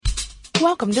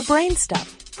Welcome to Brain Stuff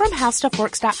from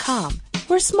HowStuffWorks.com,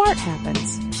 where smart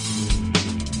happens.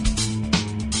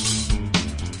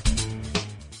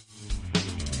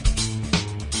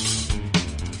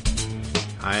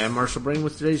 Hi, I'm Marshall Brain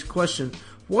with today's question.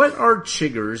 What are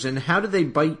chiggers and how do they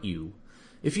bite you?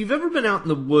 If you've ever been out in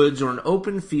the woods or an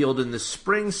open field in the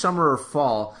spring, summer, or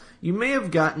fall, you may have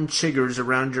gotten chiggers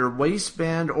around your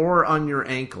waistband or on your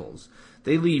ankles.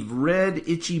 They leave red,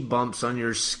 itchy bumps on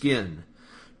your skin.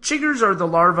 Chiggers are the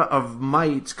larvae of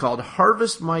mites called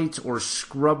harvest mites or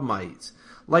scrub mites.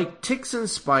 Like ticks and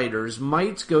spiders,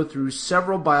 mites go through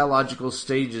several biological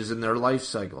stages in their life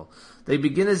cycle. They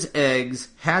begin as eggs,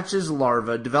 hatch as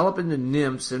larvae, develop into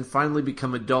nymphs, and finally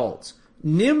become adults.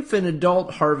 Nymph and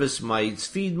adult harvest mites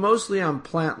feed mostly on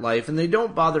plant life, and they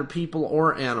don't bother people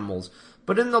or animals.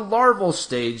 But in the larval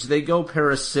stage, they go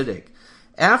parasitic.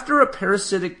 After a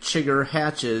parasitic chigger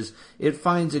hatches, it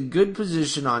finds a good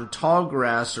position on tall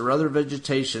grass or other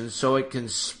vegetation so it can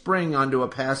spring onto a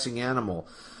passing animal.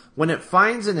 When it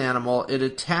finds an animal, it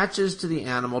attaches to the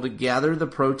animal to gather the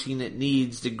protein it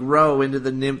needs to grow into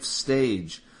the nymph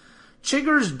stage.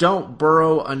 Chiggers don't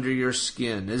burrow under your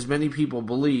skin, as many people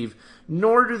believe,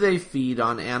 nor do they feed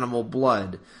on animal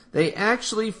blood. They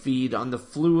actually feed on the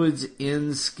fluids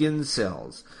in skin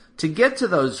cells. To get to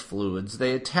those fluids,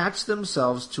 they attach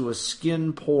themselves to a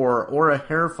skin pore or a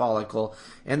hair follicle,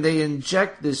 and they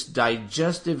inject this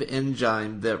digestive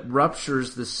enzyme that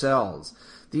ruptures the cells.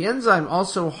 The enzyme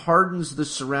also hardens the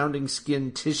surrounding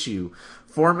skin tissue,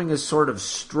 forming a sort of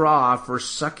straw for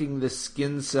sucking the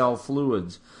skin cell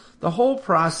fluids. The whole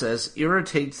process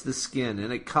irritates the skin,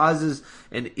 and it causes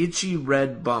an itchy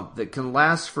red bump that can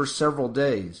last for several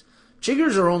days.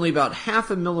 Chiggers are only about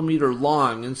 0.5 millimeter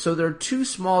long, and so they're too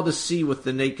small to see with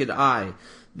the naked eye.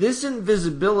 This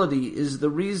invisibility is the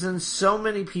reason so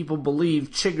many people believe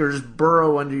chiggers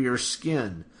burrow under your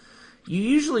skin. You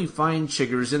usually find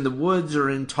chiggers in the woods or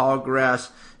in tall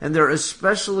grass, and they're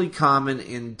especially common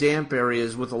in damp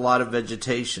areas with a lot of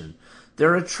vegetation.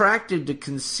 They're attracted to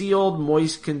concealed,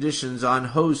 moist conditions on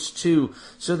hosts too,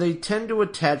 so they tend to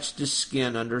attach to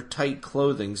skin under tight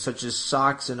clothing, such as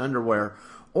socks and underwear,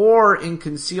 or in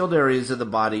concealed areas of the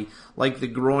body, like the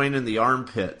groin and the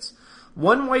armpits.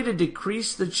 One way to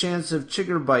decrease the chance of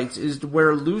chigger bites is to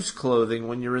wear loose clothing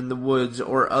when you're in the woods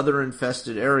or other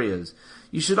infested areas.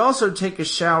 You should also take a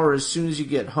shower as soon as you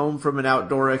get home from an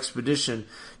outdoor expedition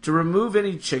to remove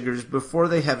any chiggers before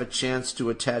they have a chance to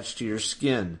attach to your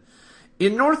skin.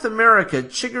 In North America,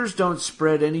 chiggers don't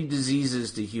spread any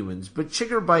diseases to humans, but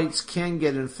chigger bites can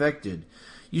get infected.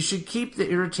 You should keep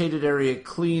the irritated area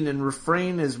clean and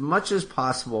refrain as much as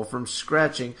possible from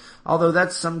scratching, although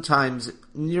that's sometimes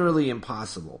nearly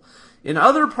impossible. In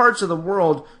other parts of the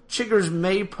world, chiggers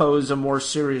may pose a more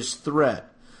serious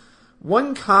threat.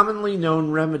 One commonly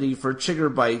known remedy for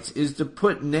chigger bites is to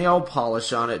put nail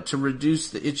polish on it to reduce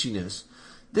the itchiness.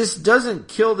 This doesn't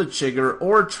kill the chigger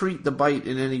or treat the bite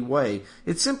in any way.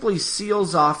 It simply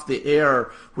seals off the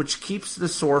air, which keeps the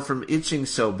sore from itching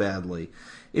so badly.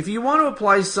 If you want to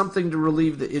apply something to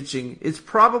relieve the itching, it's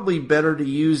probably better to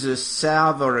use a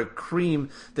salve or a cream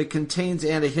that contains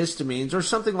antihistamines or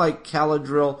something like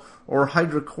Caladryl or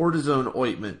hydrocortisone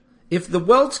ointment. If the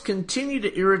welts continue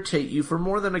to irritate you for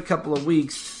more than a couple of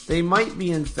weeks, they might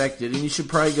be infected and you should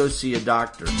probably go see a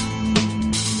doctor.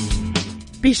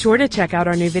 Be sure to check out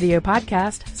our new video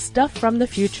podcast, Stuff from the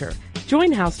Future.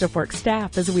 Join How Stuff Works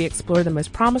staff as we explore the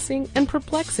most promising and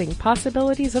perplexing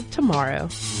possibilities of tomorrow.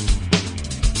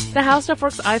 The How Stuff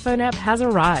Works iPhone app has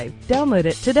arrived. Download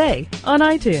it today on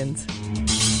iTunes.